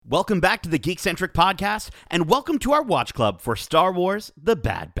Welcome back to the Geek-Centric Podcast, and welcome to our watch club for Star Wars: The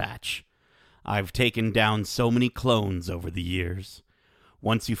Bad Batch. I've taken down so many clones over the years.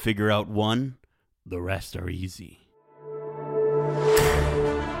 Once you figure out one, the rest are easy.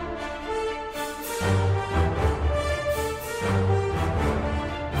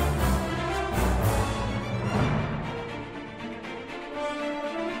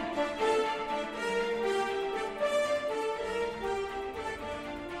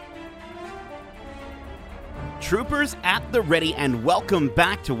 Troopers at the ready, and welcome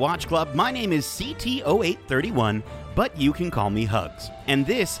back to Watch Club. My name is CT0831, but you can call me Hugs. And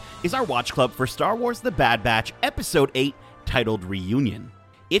this is our Watch Club for Star Wars: The Bad Batch, Episode 8, titled Reunion.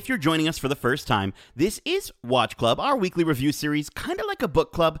 If you're joining us for the first time, this is Watch Club, our weekly review series, kind of like a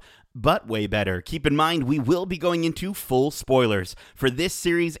book club, but way better. Keep in mind, we will be going into full spoilers for this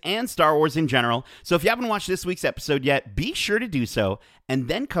series and Star Wars in general, so if you haven't watched this week's episode yet, be sure to do so, and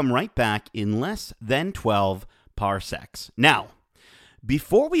then come right back in less than 12 parsecs. Now,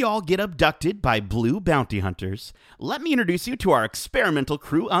 before we all get abducted by blue bounty hunters, let me introduce you to our experimental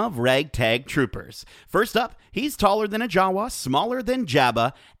crew of ragtag troopers. First up, he's taller than a Jawa, smaller than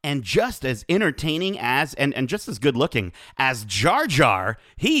Jabba, and just as entertaining as, and just as good looking as Jar Jar.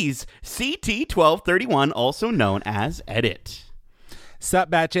 He's CT1231, also known as Edit.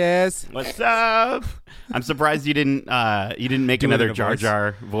 Sup, batches? What's up? I'm surprised you didn't make another Jar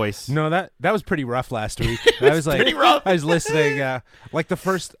Jar voice. No, that was pretty rough last week. I was like, pretty rough. I was listening. Like the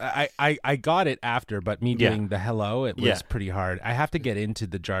first, I got it after, but me doing the hello, it was pretty hard. I have to get into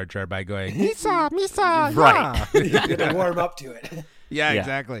the Jar Jar by going Misa, right? You gotta warm up to it. Yeah,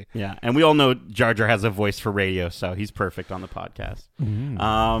 exactly. Yeah, and we all know Jar Jar has a voice for radio, so he's perfect on the podcast.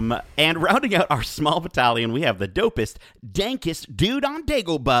 And rounding out our small battalion, we have the dopest, dankest dude on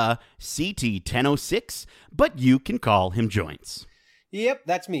Dagobah, CT1006, but you can call him Joints. Yep,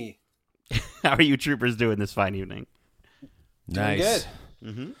 that's me. How are you troopers doing this fine evening? Nice.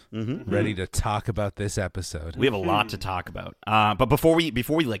 Doing good. Ready to talk about this episode. We have a lot to talk about. But before we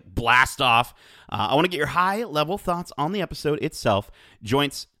like blast off, I want to get your high level thoughts on the episode itself.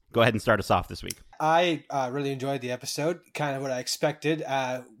 Joints, go ahead and start us off this week. I really enjoyed the episode, kind of what I expected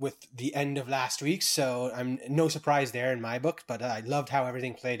with the end of last week, so I'm no surprise there in my book, but I loved how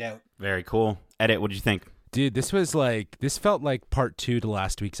everything played out. Very cool. Edit, what did you think? Dude, this felt like part 2 to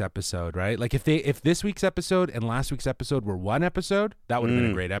last week's episode, right? Like if this week's episode and last week's episode were one episode, that would have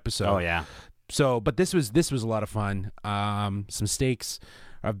been a great episode. Oh yeah. So, but this was a lot of fun. Some stakes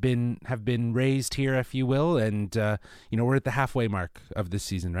have been raised here, if you will, and we're at the halfway mark of this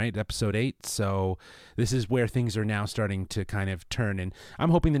season, right? Episode 8. So this is where things are now starting to kind of turn, and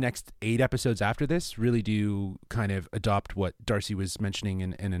I'm hoping the next 8 episodes after this really do kind of adopt what Darcy was mentioning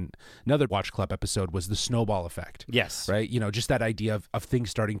in another Watch Club episode, was the snowball effect. Yes. Right? Just that idea of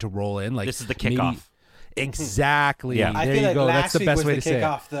things starting to roll in. Like this is the kickoff. Exactly. Yeah. I there feel you like go. last That's the week best was way the to say it.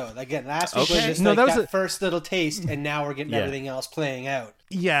 kickoff, though. Again, last week was just No, like that was that first little taste, and now we're getting everything else playing out.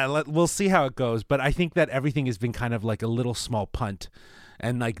 Yeah, we'll see how it goes. But I think that everything has been kind of like a little small punt.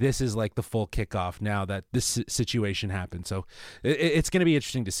 And like this is like the full kickoff now that this situation happened. So it's going to be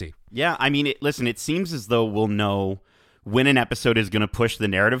interesting to see. Yeah, I mean, it seems as though we'll know when an episode is going to push the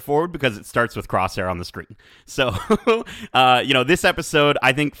narrative forward because it starts with Crosshair on the screen. So, this episode,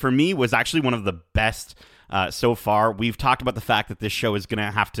 I think for me, was actually one of the best so far. We've talked about the fact that this show is going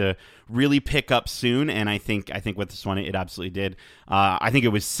to have to really pick up soon, and I think with this one, it absolutely did. I think it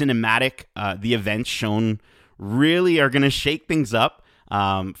was cinematic. The events shown really are going to shake things up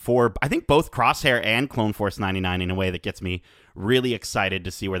for, I think, both Crosshair and Clone Force 99 in a way that gets me really excited to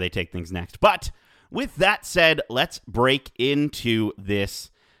see where they take things next. But with that said, let's break into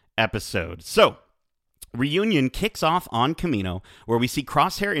this episode. So, Reunion kicks off on Kamino, where we see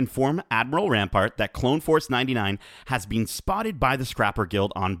Crosshair inform Admiral Rampart that Clone Force 99 has been spotted by the Scrapper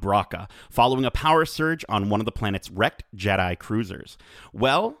Guild on Bracca, following a power surge on one of the planet's wrecked Jedi cruisers.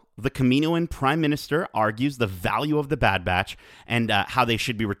 Well, the Kaminoan Prime Minister argues the value of the Bad Batch and how they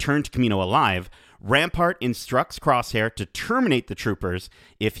should be returned to Kamino alive. Rampart instructs Crosshair to terminate the troopers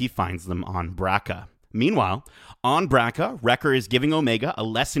if he finds them on Bracca. Meanwhile, on Bracca, Wrecker is giving Omega a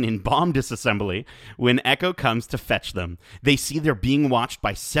lesson in bomb disassembly when Echo comes to fetch them. They see they're being watched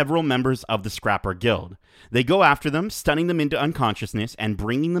by several members of the Scrapper Guild. They go after them, stunning them into unconsciousness and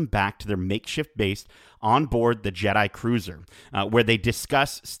bringing them back to their makeshift base on board the Jedi cruiser, where they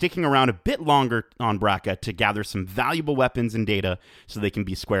discuss sticking around a bit longer on Bracca to gather some valuable weapons and data so they can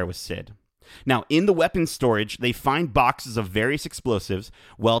be square with Sid. Now, in the weapons storage, they find boxes of various explosives,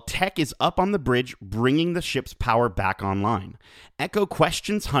 while Tech is up on the bridge bringing the ship's power back online. Echo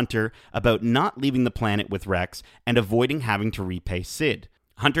questions Hunter about not leaving the planet with Rex and avoiding having to repay Sid.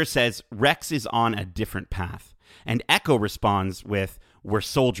 Hunter says Rex is on a different path. And Echo responds with, we're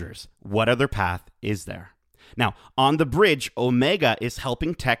soldiers. What other path is there? Now, on the bridge, Omega is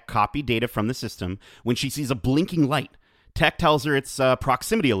helping Tech copy data from the system when she sees a blinking light. Tech tells her it's a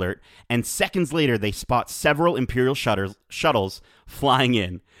proximity alert, and seconds later, they spot several Imperial shuttles flying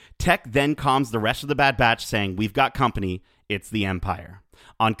in. Tech then calms the rest of the Bad Batch, saying, we've got company, it's the Empire.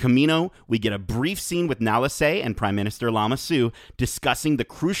 On Kamino, we get a brief scene with Nala Se and Prime Minister Lama Su discussing the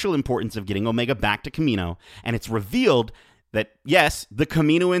crucial importance of getting Omega back to Kamino, and it's revealed that, yes, the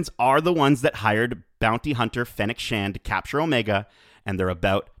Kaminoans are the ones that hired bounty hunter Fennec Shand to capture Omega, and they're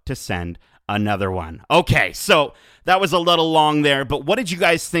about to send another one. Okay, so that was a little long there, but what did you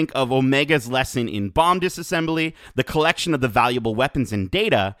guys think of Omega's lesson in bomb disassembly, the collection of the valuable weapons and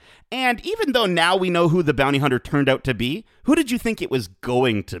data, and even though now we know who the bounty hunter turned out to be, who did you think it was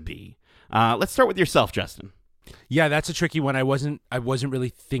going to be? Let's start with yourself, Justin. Yeah, that's a tricky one. I wasn't really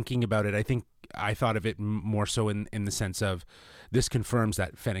thinking about it. I think I thought of it more so in the sense of this confirms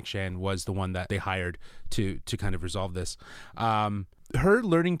that Fennec Shand was the one that they hired to kind of resolve this. Her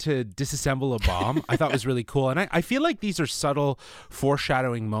learning to disassemble a bomb, I thought was really cool. And I feel like these are subtle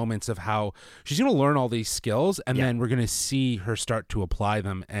foreshadowing moments of how she's going to learn all these skills, and then we're going to see her start to apply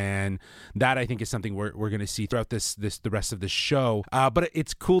them. And that, I think, is something we're going to see throughout the rest of the show. But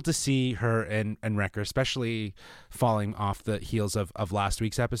it's cool to see her and Wrecker, especially falling off the heels of last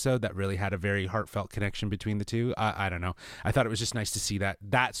week's episode that really had a very heartfelt connection between the two. I don't know. I thought it was just nice to see that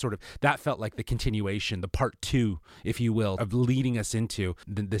felt like the continuation, the part 2, if you will, of leading us into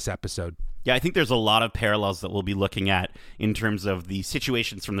this episode. Yeah, I think there's a lot of parallels that we'll be looking at in terms of the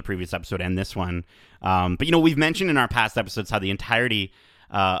situations from the previous episode and this one. But, we've mentioned in our past episodes how the entirety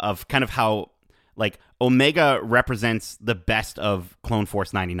of kind of how, like, Omega represents the best of Clone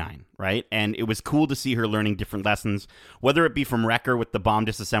Force 99, right? And it was cool to see her learning different lessons, whether it be from Wrecker with the bomb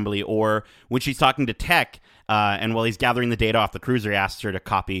disassembly or when she's talking to Tech, and while he's gathering the data off the cruiser, he asks her to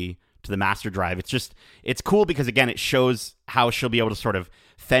copy to the master drive. It's cool because, again, it shows how she'll be able to sort of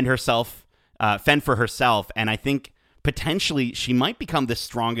fend for herself, and I think potentially she might become the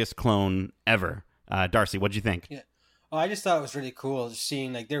strongest clone ever. Darcy, what'd you think? Yeah, I just thought it was really cool just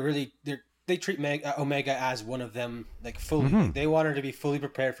seeing like they treat Omega as one of them, like fully. Mm-hmm. Like, they want her to be fully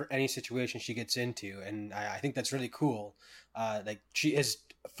prepared for any situation she gets into, and I think that's really cool. Like she is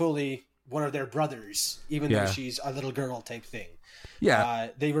fully one of their brothers, even though she's a little girl type thing. Yeah,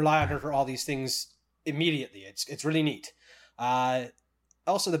 they rely on her for all these things immediately. It's really neat.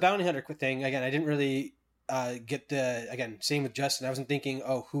 Also, the bounty hunter thing, again, I didn't really same with Justin. I wasn't thinking,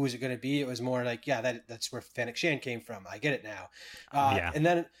 who is it going to be? It was more like, that's where Fennec Shand came from. I get it now. And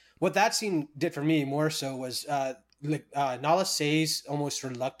then what that scene did for me more so was Nala Se's almost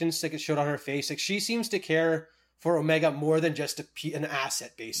reluctance, like it showed on her face. Like she seems to care for Omega more than just an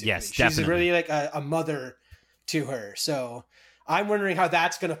asset, basically. Yes, she's definitely. really like a mother to her. So I'm wondering how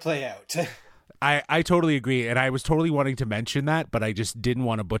that's going to play out. I totally agree, and I was totally wanting to mention that, but I just didn't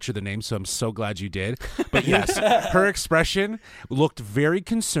want to butcher the name, so I'm so glad you did. But yes, her expression looked very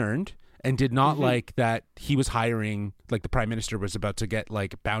concerned and did not like that he was hiring, like the Prime Minister was about to get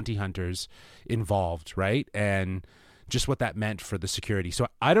like bounty hunters involved, right? And just what that meant for the security. So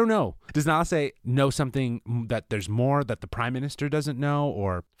I don't know. Does Nala Se know something that there's more that the Prime Minister doesn't know,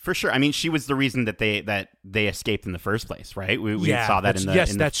 or? For sure. I mean, she was the reason that they escaped in the first place, right? We saw that in the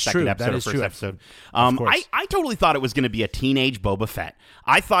second episode or first episode. I totally thought it was going to be a teenage Boba Fett.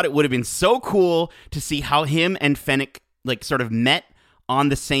 I thought it would have been so cool to see how him and Fennec like sort of met on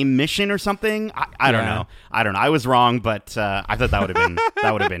the same mission or something. I don't know. I was wrong, but I thought that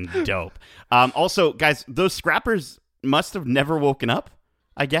would have been dope. Also, guys, those scrappers must have never woken up,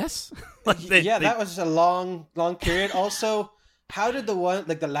 I guess. That was a long period. Also, how did the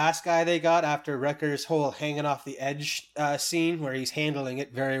last guy they got after Wrecker's whole hanging off the edge scene where he's handling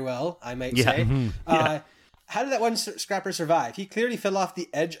it very well, I might say. How did that one scrapper survive? He clearly fell off the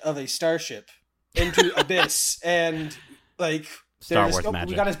edge of a starship into abyss, and like Star Wars magic.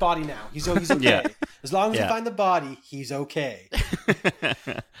 We got his body now. He's okay. Yeah. As long as we find the body, he's okay.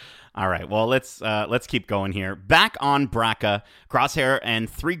 All right, well, let's keep going here. Back on Braca, Crosshair and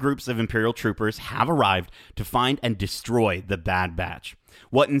 3 groups of Imperial troopers have arrived to find and destroy the Bad Batch.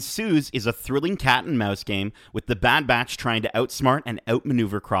 What ensues is a thrilling cat and mouse game with the Bad Batch trying to outsmart and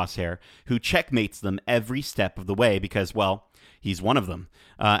outmaneuver Crosshair, who checkmates them every step of the way because, well, he's one of them.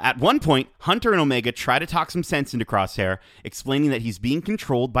 At one point, Hunter and Omega try to talk some sense into Crosshair, explaining that he's being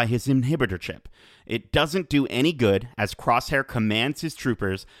controlled by his inhibitor chip. It doesn't do any good, as Crosshair commands his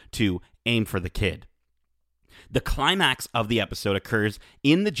troopers to aim for the kid. The climax of the episode occurs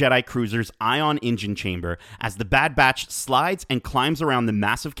in the Jedi cruiser's ion engine chamber as the Bad Batch slides and climbs around the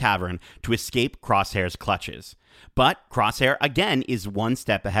massive cavern to escape Crosshair's clutches. But Crosshair again is one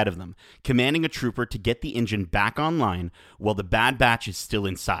step ahead of them, commanding a trooper to get the engine back online while the Bad Batch is still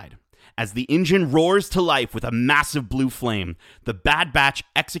inside. As the engine roars to life with a massive blue flame, the Bad Batch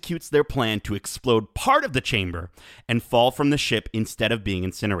executes their plan to explode part of the chamber and fall from the ship instead of being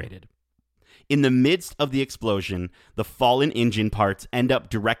incinerated. In the midst of the explosion, the fallen engine parts end up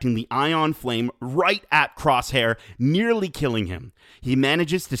directing the ion flame right at Crosshair, nearly killing him. He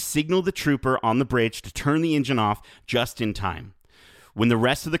manages to signal the trooper on the bridge to turn the engine off just in time. When the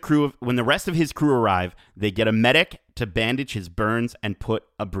rest of his crew arrive, they get a medic to bandage his burns and put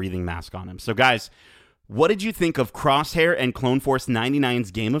a breathing mask on him. So guys, what did you think of Crosshair and Clone Force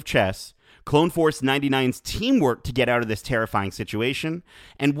 99's game of chess, Clone Force 99's teamwork to get out of this terrifying situation,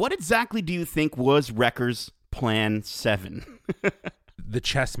 and what exactly do you think was Wrecker's Plan 7? The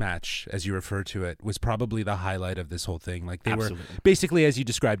chess match, as you refer to it, was probably the highlight of this whole thing. Like they Absolutely. were basically, as you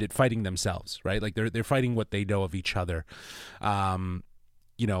described it, fighting themselves, right? Like they're fighting what they know of each other. The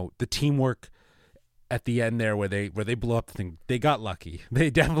teamwork at the end there where they blow up the thing, they got lucky.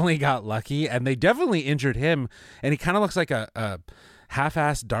 They definitely got lucky, and they definitely injured him, and he kind of looks like a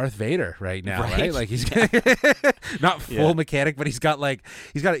half-assed Darth Vader right now, right? Like he's not full mechanic, but he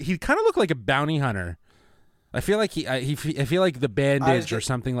kind of looked like a bounty hunter. I feel like I feel like the bandage or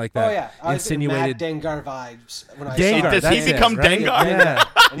something like that. Oh yeah, I insinuated was Dengar vibes when I Dengar, saw Does he become right?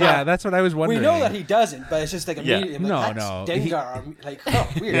 Dengar? Yeah, that's what I was wondering. We know that he doesn't, but it's just like immediately. No, like, no. Dengar. Like,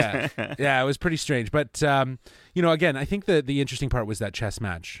 oh, weird. Yeah, it was pretty strange. But again, I think the interesting part was that chess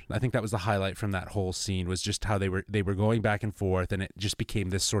match. I think that was the highlight from that whole scene, was just how they were going back and forth, and it just became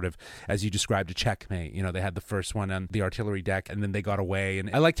this sort of, as you described, a checkmate. They had the first one on the artillery deck, and then they got away, and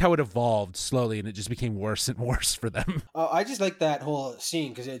I liked how it evolved slowly, and it just became worse and worse for them. I just like that whole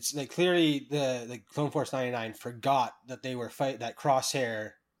scene because it's like clearly the Clone Force 99 forgot that they were that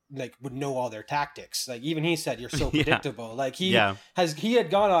Crosshair would know all their tactics. Like even he said, "You're so predictable." Like he had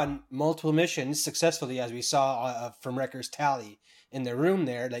gone on multiple missions successfully, as we saw from Wrecker's tally in the room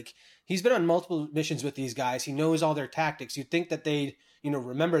there. Like he's been on multiple missions with these guys. He knows all their tactics. You'd think that they'd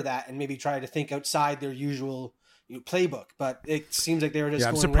remember that and maybe try to think outside their usual playbook. But it seems like they were just. Yeah,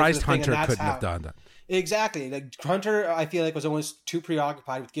 I'm going surprised right Hunter couldn't have done that. Exactly. Like Hunter, I feel like was almost too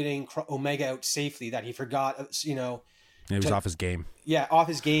preoccupied with getting Omega out safely that he forgot. He was off his game. Yeah, off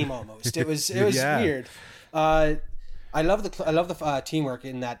his game almost. It was weird. I love the teamwork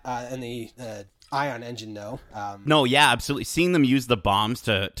in that in the ion engine though. No, yeah, absolutely. Seeing them use the bombs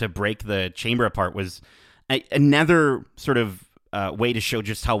to break the chamber apart was another sort of way to show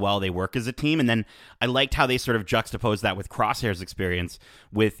just how well they work as a team. And then I liked how they sort of juxtaposed that with Crosshair's experience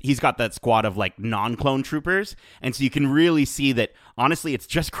with, he's got that squad of like non-clone troopers. And so you can really see that honestly, it's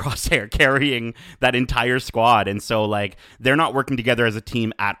just Crosshair carrying that entire squad. And so like, they're not working together as a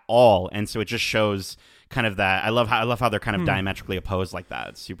team at all. And so it just shows kind of that. I love how they're kind of diametrically opposed like that.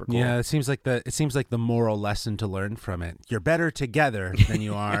 It's super cool. Yeah, it seems like the moral lesson to learn from it. You're better together than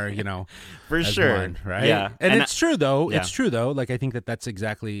you are, for as sure, one, right? Yeah, and it's true though. Yeah. It's true though. Like I think that's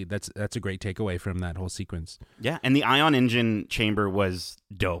exactly that's a great takeaway from that whole sequence. Yeah, and the ion engine chamber was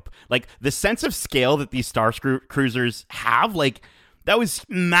dope. Like the sense of scale that these Star Cruisers have, like. That was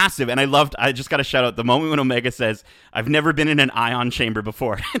massive, and I just got to shout out the moment when Omega says, "I've never been in an ion chamber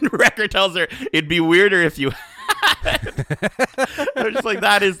before," and Wrecker tells her, "It'd be weirder if you had." I was just like,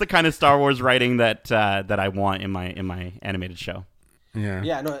 that is the kind of Star Wars writing that I want in my animated show.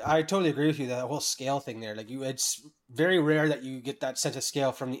 Yeah, no, I totally agree with you. That whole scale thing there, it's very rare that you get that sense of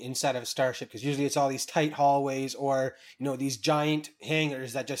scale from the inside of a starship, because usually it's all these tight hallways or these giant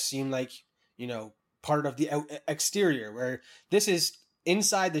hangars that just seem like part of the exterior, where this is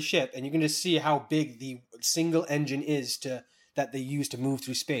inside the ship and you can just see how big the single engine is that they use to move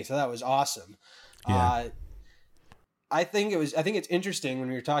through space. So that was awesome. Yeah. I think it's interesting when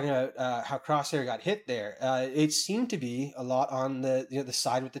we were talking about how Crosshair got hit there. It seemed to be a lot on the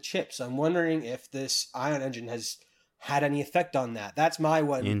side with the chip. So I'm wondering if this ion engine has had any effect on that. That's my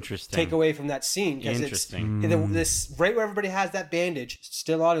one takeaway from that scene, because it's this right where everybody has that bandage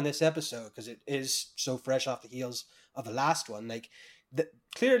still on in this episode, because it is so fresh off the heels of the last one. Like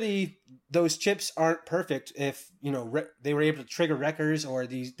clearly those chips aren't perfect if they were able to trigger Wreckers, or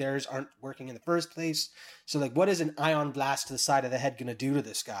theirs aren't working in the first place. So like, what is an ion blast to the side of the head going to do to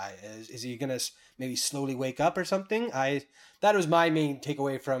this guy? Is he going to maybe slowly wake up or something? That was my main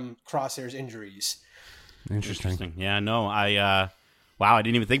takeaway from Crosshair's injuries. Interesting. Yeah, no, wow, I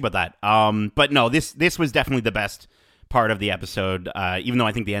didn't even think about that. But no, this was definitely the best part of the episode, even though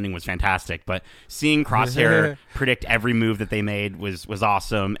I think the ending was fantastic. But seeing Crosshair predict every move that they made was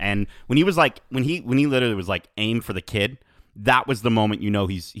awesome. And when he was like, when he literally was like, aim for the kid, that was the moment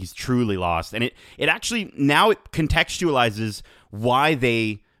he's truly lost. And it actually, now it contextualizes why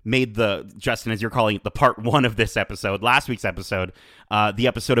they made Justin, as you're calling it, the part 1 of this episode, last week's episode, the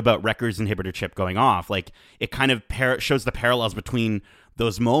episode about Wrecker's inhibitor chip going off. Like, it kind of shows the parallels between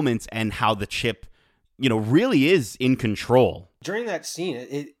those moments and how the chip, really is in control. During that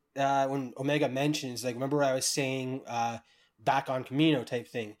scene, when Omega mentions, like, remember what I was saying, back on Kamino type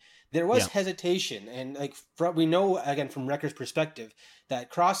thing, there was hesitation. And like, we know, again, from Wrecker's perspective,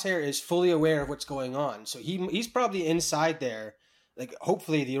 that Crosshair is fully aware of what's going on. So he's probably inside there. Like,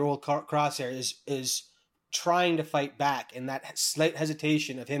 hopefully the old Crosshair is trying to fight back, and that slight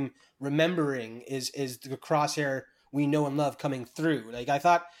hesitation of him remembering is the Crosshair we know and love coming through. Like, I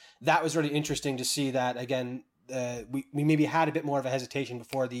thought that was really interesting to see that, again, we maybe had a bit more of a hesitation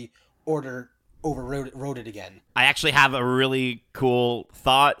before the Order overrode it again. I actually have a really cool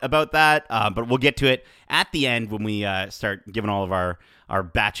thought about that, but we'll get to it at the end when we start giving all of our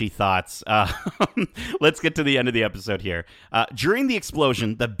batchy thoughts. Let's get to the end of the episode here. During the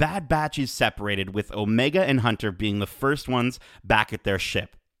explosion, the Bad Batch is separated, with Omega and Hunter being the first ones back at their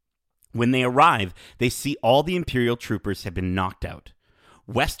ship. When they arrive, they see all the Imperial troopers have been knocked out.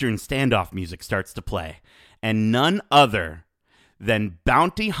 Western standoff music starts to play, and none other than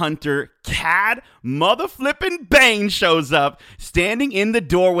bounty hunter Cad motherflippin' Bane shows up, standing in the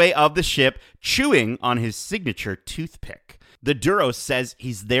doorway of the ship, chewing on his signature toothpick. The Duros says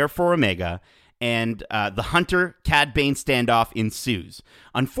he's there for Omega, and the Hunter Cad Bane standoff ensues.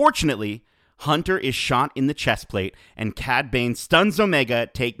 Unfortunately, Hunter is shot in the chest plate, and Cad Bane stuns Omega,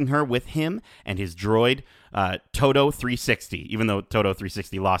 taking her with him and his droid, Toto 360, even though Toto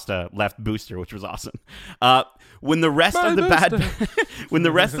 360 lost a left booster, which was awesome. When the rest of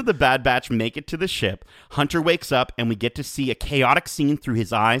the Bad Batch make it to the ship, Hunter wakes up, and we get to see a chaotic scene through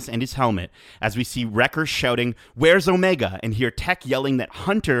his eyes and his helmet as we see Wrecker shouting, "Where's Omega?" and hear Tech yelling that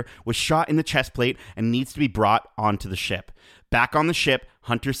Hunter was shot in the chest plate and needs to be brought onto the ship. Back on the ship,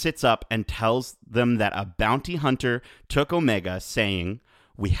 Hunter sits up and tells them that a bounty hunter took Omega, saying,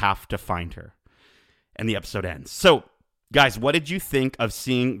 "We have to find her." And the episode ends. So, guys, what did you think of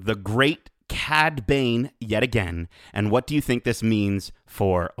seeing the great Cad Bane yet again? And what do you think this means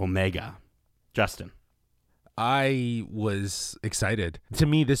for Omega? Justin. I was excited. To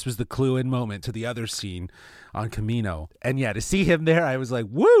me, this was the clue-in moment to the other scene on Kamino. And yeah, to see him there, I was like,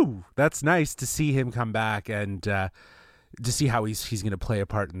 woo! That's nice to see him come back and to see how he's going to play a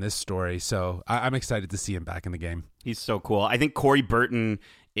part in this story. So I'm excited to see him back in the game. He's so cool. I think Corey Burton,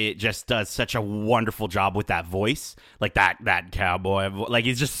 it just does such a wonderful job with that voice, like that cowboy. Like,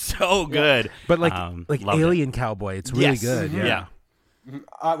 he's just so good. Yeah. But like Alien Cowboy, it's really good. Mm-hmm. Yeah.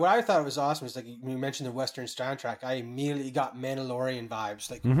 What I thought was awesome is, like, when you mentioned the Western soundtrack, I immediately got Mandalorian vibes.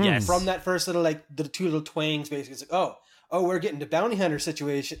 Like, from that first little, like, the two little twangs, basically. It's like, oh, we're getting to bounty hunter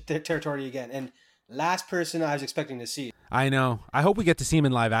situation territory again. And last person I was expecting to see. I know. I hope we get to see him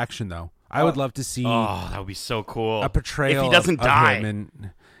in live action, though. I would love to see. Oh, that would be so cool. A portrayal. If he doesn't die. Him,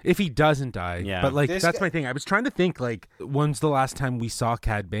 and if he doesn't die. Yeah. But, like, that's my thing. I was trying to think, like, when's the last time we saw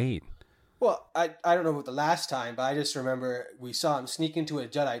Cad Bane? Well, I don't know about the last time, but I just remember we saw him sneak into a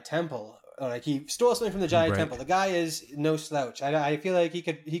Jedi temple. Or, like, he stole something from the Jedi temple. The guy is no slouch. I feel like he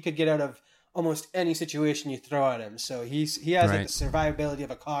could get out of almost any situation you throw at him. So he has like the survivability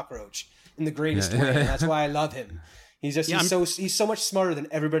of a cockroach in the greatest way. And that's why I love him. He's so much smarter than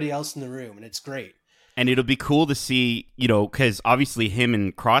everybody else in the room, and it's great. And it'll be cool to see, because obviously him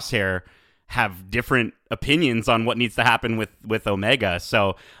and Crosshair have different opinions on what needs to happen with Omega.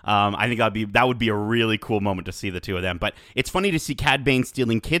 So I think that would be a really cool moment to see the two of them. But it's funny to see Cad Bane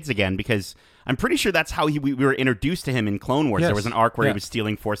stealing kids again, because I'm pretty sure that's how we were introduced to him in Clone Wars. Yes. There was an arc where he was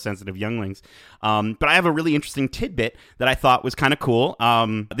stealing Force-sensitive younglings. But I have a really interesting tidbit that I thought was kind of cool.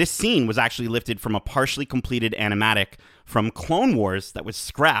 This scene was actually lifted from a partially completed animatic from Clone Wars that was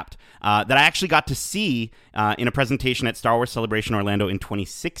scrapped, that I actually got to see in a presentation at Star Wars Celebration Orlando in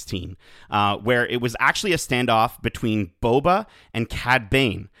 2016, where it was actually a standoff between Boba and Cad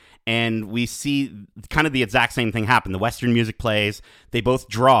Bane. And we see kind of the exact same thing happen. The Western music plays, they both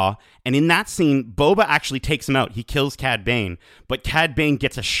draw, and in that scene, Boba actually takes him out. He kills Cad Bane, but Cad Bane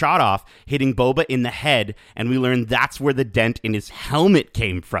gets a shot off, hitting Boba in the head, and we learn that's where the dent in his helmet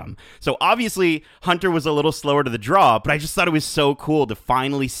came from. So obviously, Hunter was a little slower to the draw, but I just thought it was so cool to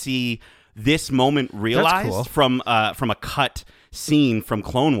finally see this moment realized from a cut scene from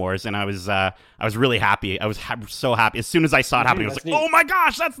Clone Wars, and I was really happy. I was so happy as soon as I saw it happening. I was like, "Oh my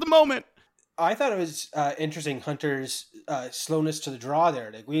gosh, that's the moment!" I thought it was interesting Hunter's slowness to the draw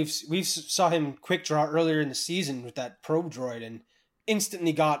there. Like we've saw him quick draw earlier in the season with that probe droid and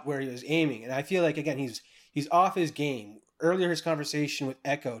instantly got where he was aiming. And I feel like again he's off his game. Earlier his conversation with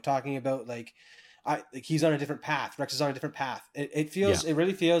Echo talking about like he's on a different path. Rex is on a different path. It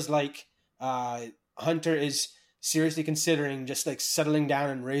really feels like Hunter is seriously considering just like settling down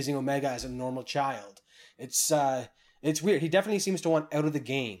and raising Omega as a normal child. It's weird. He definitely seems to want out of the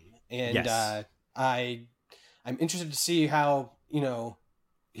game. And Yes. I'm interested to see how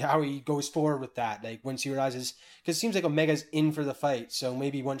he goes forward with that. Like once he realizes, because it seems like Omega's in for the fight. So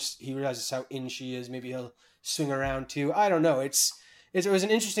maybe once he realizes how in she is, maybe he'll swing around too. I don't know. It was an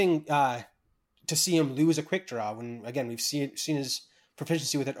interesting to see him lose a quick draw when again we've seen his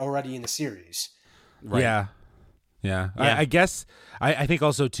proficiency with it already in the series. Right. Yeah. Yeah. I guess I think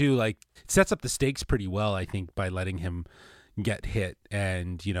also too, like, it sets up the stakes pretty well, I think, by letting him get hit.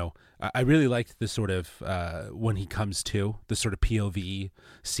 And, I really liked the sort of when he comes to the sort of POV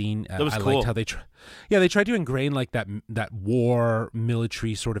scene. That was I cool. liked how they tried to ingrain like that war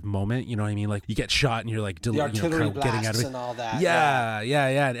military sort of moment. You know what I mean? Like you get shot and you're like The artillery kind of getting out of blasts it. and all that. Yeah,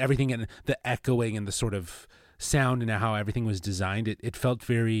 and everything, and the echoing and the sort of sound and how everything was designed. It felt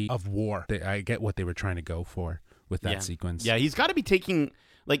very of war. I get what they were trying to go for with that sequence. Yeah, he's got to be taking,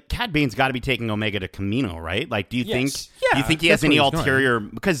 like, Cad Bane's got to be taking Omega to Camino, right? Like, do you think? Yes. Do you think he has that's any where he's ulterior?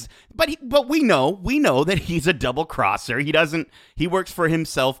 Because, but we know that he's a double crosser. He works for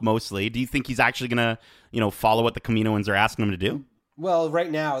himself mostly. Do you think he's actually gonna, follow what the Caminoans are asking him to do? Well, right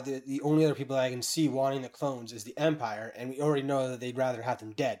now, the only other people that I can see wanting the clones is the Empire, and we already know that they'd rather have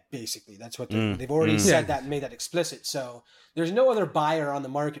them dead, basically. That's what they've already said that and made that explicit. So there's no other buyer on the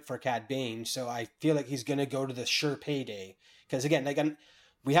market for Cad Bane, so I feel like he's going to go to the sure payday. Because, again,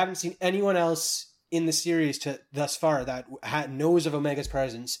 we haven't seen anyone else in the series thus far that knows of Omega's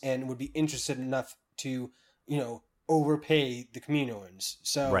presence and would be interested enough to, overpay the Kaminoans.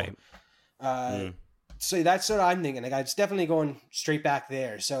 So, Right. So that's what I'm thinking. Like, it's definitely going straight back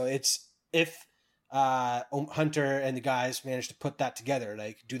there. So it's if Hunter and the guys manage to put that together,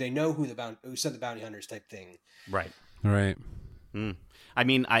 like, do they know who sent the bounty hunters type thing? Right. Right. I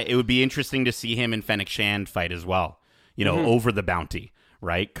mean, it would be interesting to see him and Fennec Shand fight as well, over the bounty,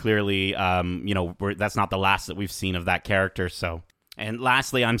 right? Clearly, that's not the last that we've seen of that character. So, and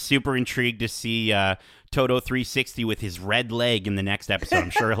lastly, I'm super intrigued to see Toto 360 with his red leg in the next episode. I'm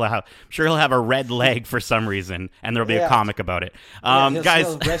sure he'll have a red leg for some reason, and there'll be a comic about it. Guys,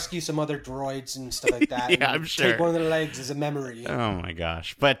 he'll rescue some other droids and stuff like that. Yeah, I'm sure. Take one of the legs as a memory. Oh my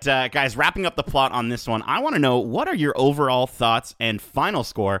gosh. But guys, wrapping up the plot on this one, I want to know, what are your overall thoughts and final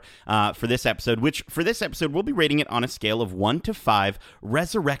score for this episode, which for this episode, we'll be rating it on a scale of 1 to 5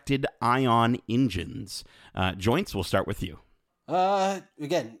 resurrected ion engines. Joints, we'll start with you.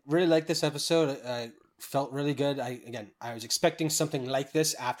 Again, really like this episode. Felt really good. I was expecting something like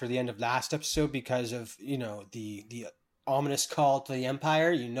this after the end of last episode because of, the ominous call to the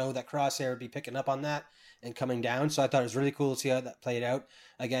Empire. That Crosshair would be picking up on that and coming down. So I thought it was really cool to see how that played out.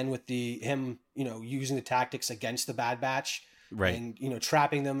 Again, with him, using the tactics against the Bad Batch. Right. And,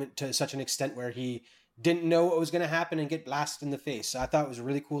 trapping them to such an extent where he didn't know what was going to happen and get blasted in the face. So I thought it was a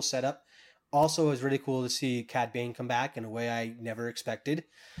really cool setup. Also, it was really cool to see Cad Bane come back in a way I never expected.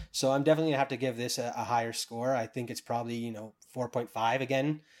 So I'm definitely going to have to give this a higher score. I think it's probably, 4.5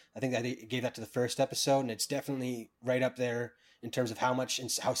 again. I think I gave that to the first episode, and it's definitely right up there in terms of how much and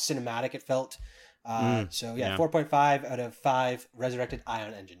how cinematic it felt. 4.5 out of 5 resurrected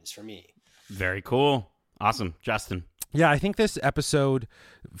ion engines for me. Very cool. Awesome. Justin. Yeah, I think this episode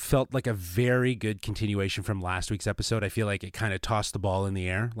felt like a very good continuation from last week's episode. I feel like it kind of tossed the ball in the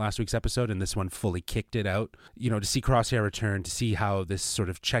air last week's episode, and this one fully kicked it out. To see Crosshair return, to see how this sort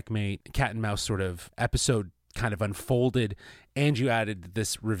of checkmate, cat and mouse sort of episode kind of unfolded, and you added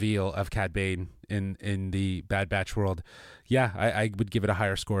this reveal of Cad Bane in the Bad Batch world. Yeah, I would give it a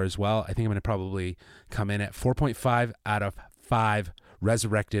higher score as well. I think I'm going to probably come in at 4.5 out of 5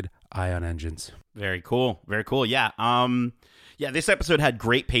 resurrected ion engines. Very cool. Very cool. Yeah. This episode had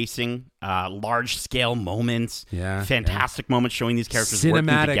great pacing, large scale moments, fantastic moments showing these characters working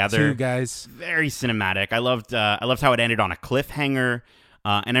together. Cinematic too, guys. Very cinematic. I loved how it ended on a cliffhanger.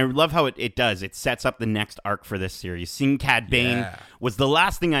 And I love how it does. It sets up the next arc for this series. Seeing Cad Bane was the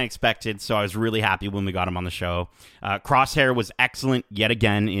last thing I expected, so I was really happy when we got him on the show. Crosshair was excellent yet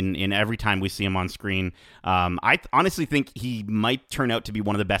again in every time we see him on screen. I honestly think he might turn out to be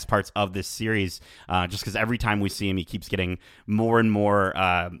one of the best parts of this series, just because every time we see him, he keeps getting more and more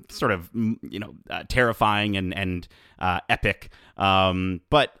terrifying and epic.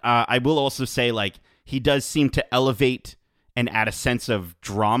 But I will also say, like, he does seem to elevate and add a sense of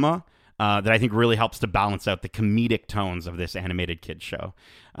drama that I think really helps to balance out the comedic tones of this animated kids show.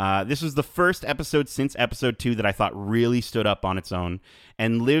 This was the first episode since episode 2 that I thought really stood up on its own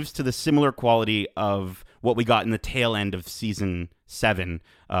and lives to the similar quality of what we got in the tail end of season 7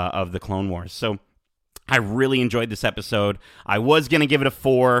 of the Clone Wars. So I really enjoyed this episode. I was going to give it a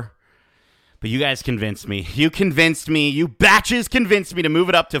 4, but you guys convinced me. You convinced me. You batches convinced me to move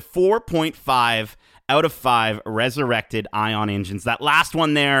it up to 4.5 out of 5 resurrected Ion engines. That last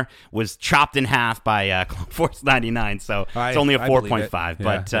one there was chopped in half by Clone Force 99, so it's only a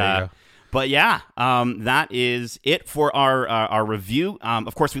 4.5. But yeah, that is it for our review.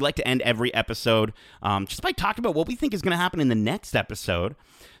 Of course, we like to end every episode just by talking about what we think is going to happen in the next episode.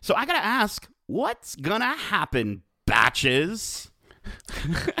 So I got to ask, what's going to happen, batches?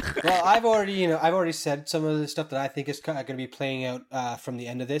 Well, I've already said some of the stuff that I think is going to be playing out from the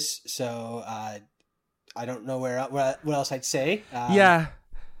end of this. So I don't know what else I'd say. Yeah,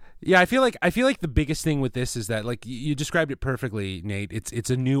 I feel like the biggest thing with this is that, like, you described it perfectly, Nate. It's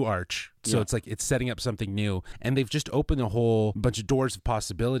a new arch. So it's like it's setting up something new, and they've just opened a whole bunch of doors of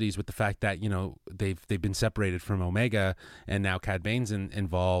possibilities with the fact that, you know, they've been separated from Omega, and now Cad Bane's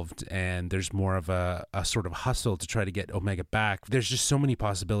involved, and there's more of a sort of hustle to try to get Omega back. There's just so many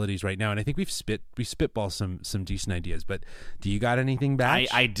possibilities right now, and I think we spitball some decent ideas. But do you got anything,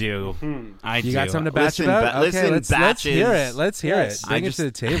 Batch? I do. You got something to batch about? Okay, let's hear it. Let's hear it. Bring it to the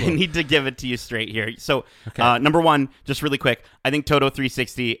table. I need to give it to you straight here. So, number one, just really quick, I think Todo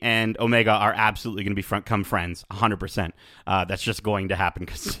 360 and Omega are absolutely going to become friends, 100%. That's just going to happen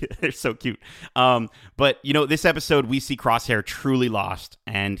because they're so cute. But, you know, this episode, we see Crosshair truly lost,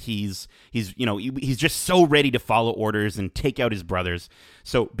 and he's just so ready to follow orders and take out his brothers.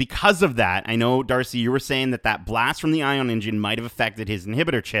 So because of that, I know, Darcy, you were saying that blast from the Ion engine might have affected his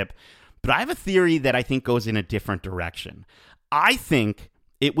inhibitor chip, but I have a theory that I think goes in a different direction. I think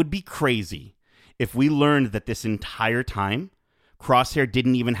it would be crazy if we learned that this entire time, Crosshair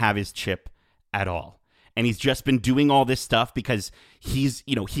didn't even have his chip at all. And he's just been doing all this stuff because he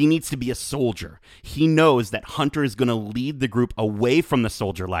needs to be a soldier. He knows that Hunter is going to lead the group away from the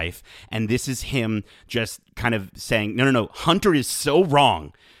soldier life. And this is him just kind of saying, no, Hunter is so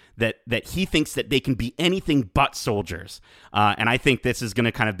wrong that he thinks that they can be anything but soldiers. And I think this is going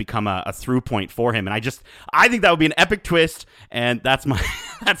to kind of become a through point for him. And I think that would be an epic twist. And that's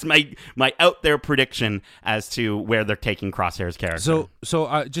my out there prediction as to where they're taking Crosshair's character.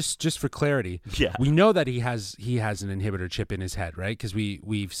 So just for clarity, we know that he has an inhibitor chip in his head, right? Because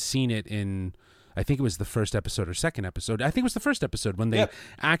we've seen it in, I think it was the first episode or second episode. I think it was the first episode when they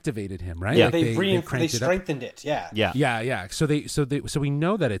activated him, right? Yeah, like they strengthened it. Yeah. So we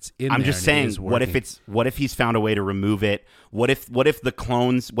know that it's in. I'm just saying, what if he's found a way to remove it? What if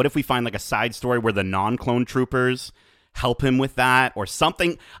we find like a side story where the non-clone troopers help him with that or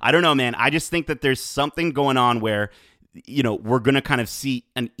something? I don't know, man. I just think that there's something going on where, you know, we're going to kind of see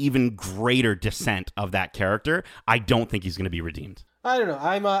an even greater descent of that character. I don't think he's going to be redeemed. I don't know.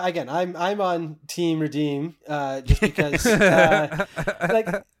 I'm on Team Redeem just because like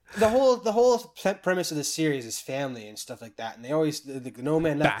the whole premise of the series is family and stuff like that, and they always the no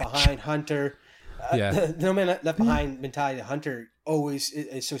man left behind Hunter. The no man left behind mentality. Hunter always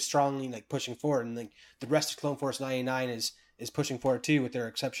is so strongly like pushing forward, and like the rest of Clone Force 99 is pushing forward too, with their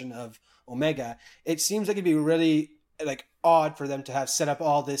exception of Omega. It seems like it'd be really like odd for them to have set up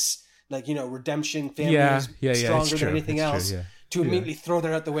all this like, you know, redemption, family is stronger than anything else. To immediately throw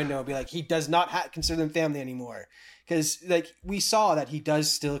that out the window and be like, he does not consider them family anymore. Because like we saw that he does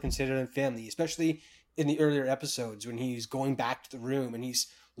still consider them family, especially in the earlier episodes when he's going back to the room and he's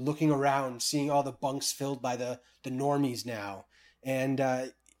looking around, seeing all the bunks filled by the normies now. And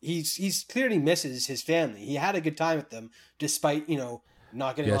he's clearly misses his family. He had a good time with them, despite, you know,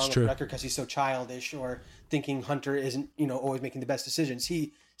 not getting along with Wrecker because he's so childish or thinking Hunter isn't, you know, always making the best decisions.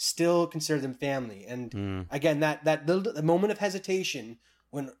 He still consider them family. And again, the moment of hesitation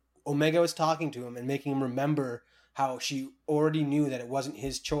when Omega was talking to him and making him remember how she already knew that it wasn't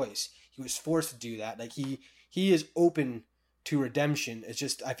his choice. He was forced to do that. Like he is open to redemption. It's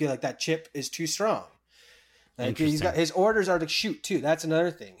just, I feel like that chip is too strong. Like his orders are to shoot too. That's another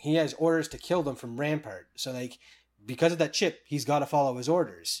thing. He has orders to kill them from Rampart. So like, because of that chip, he's got to follow his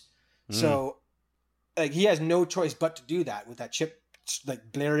orders. So like he has no choice but to do that with that chip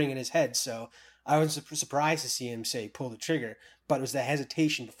like blaring in his head. So I was surprised to see him say pull the trigger, but it was the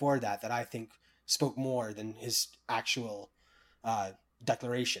hesitation before that I think spoke more than his actual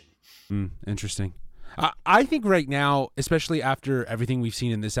declaration. Interesting. I think right now, especially after everything we've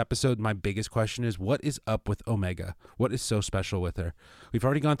seen in this episode, my biggest question is, what is up with Omega? What is so special with her? We've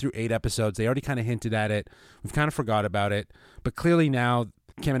already gone through 8 episodes. They already kind of hinted at it. We've kind of forgot about it. But clearly now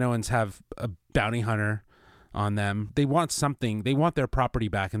Kaminoans have a bounty hunter on them. They want something. They want their property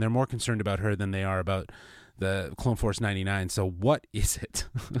back, and they're more concerned about her than they are about the Clone Force 99. So what is it?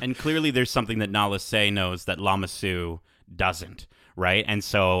 And clearly there's something that Nala Se knows that Lama Su doesn't, right? And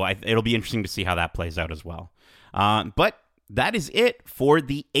so it'll be interesting to see how that plays out as well. But that is it for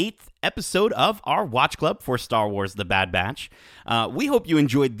the 8th episode of our Watch Club for Star Wars The Bad Batch. We hope you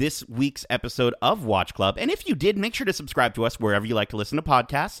enjoyed this week's episode of Watch Club. And if you did, make sure to subscribe to us wherever you like to listen to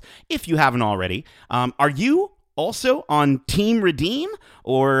podcasts, if you haven't already. Are you also on Team Redeem,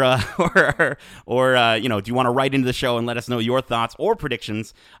 or do you want to write into the show and let us know your thoughts or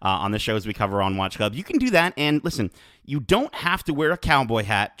predictions on the shows we cover on Watch Club? You can do that. And listen, you don't have to wear a cowboy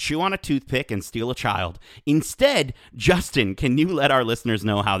hat, chew on a toothpick, and steal a child. Instead, Justin, can you let our listeners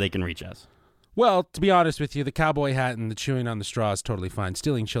know how they can reach us? Well, to be honest with you, the cowboy hat and the chewing on the straw is totally fine.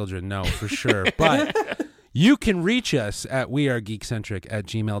 Stealing children, no, for sure. But you can reach us at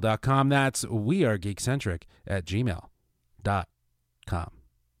wearegeekcentric@gmail.com. That's wearegeekcentric@gmail.com.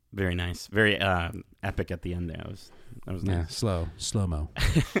 Very nice. Very epic at the end there. That was nice. Yeah, slow-mo.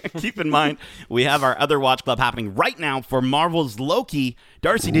 Keep in mind, we have our other Watch Club happening right now for Marvel's Loki.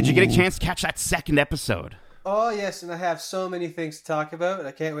 Darcy, did you get a chance to catch that second episode? Oh, yes, and I have so many things to talk about.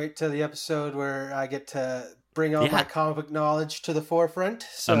 I can't wait till the episode where I get to bring all my comic book knowledge to the forefront.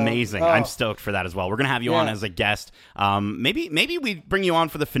 So, amazing. I'm stoked for that as well. We're going to have you on as a guest. Maybe we bring you on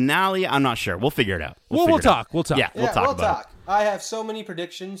for the finale. I'm not sure. We'll figure it out. We'll talk. Yeah, we'll talk about it. I have so many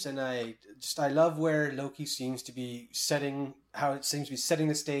predictions, and I love where Loki seems to be setting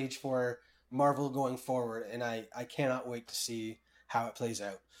the stage for Marvel going forward, and I cannot wait to see how it plays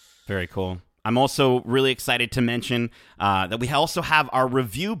out. Very cool. I'm also really excited to mention that we also have our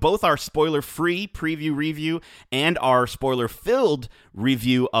review, both our spoiler-free preview review and our spoiler-filled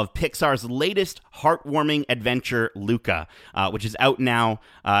review of Pixar's latest heartwarming adventure, Luca, which is out now.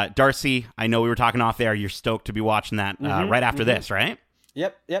 Darcy, I know we were talking off air. You're stoked to be watching that right after this, right?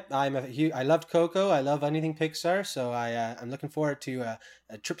 Yep. I loved Coco. I love anything Pixar, so I'm looking forward to a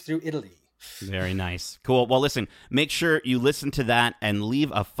trip through Italy. Very nice. Cool. Well, listen, make sure you listen to that and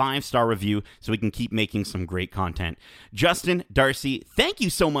leave a 5-star review so we can keep making some great content. Justin, Darcy, thank you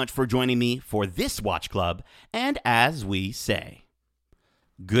so much for joining me for this Watch Club. And as we say,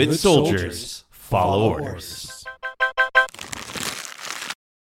 good soldiers follow orders.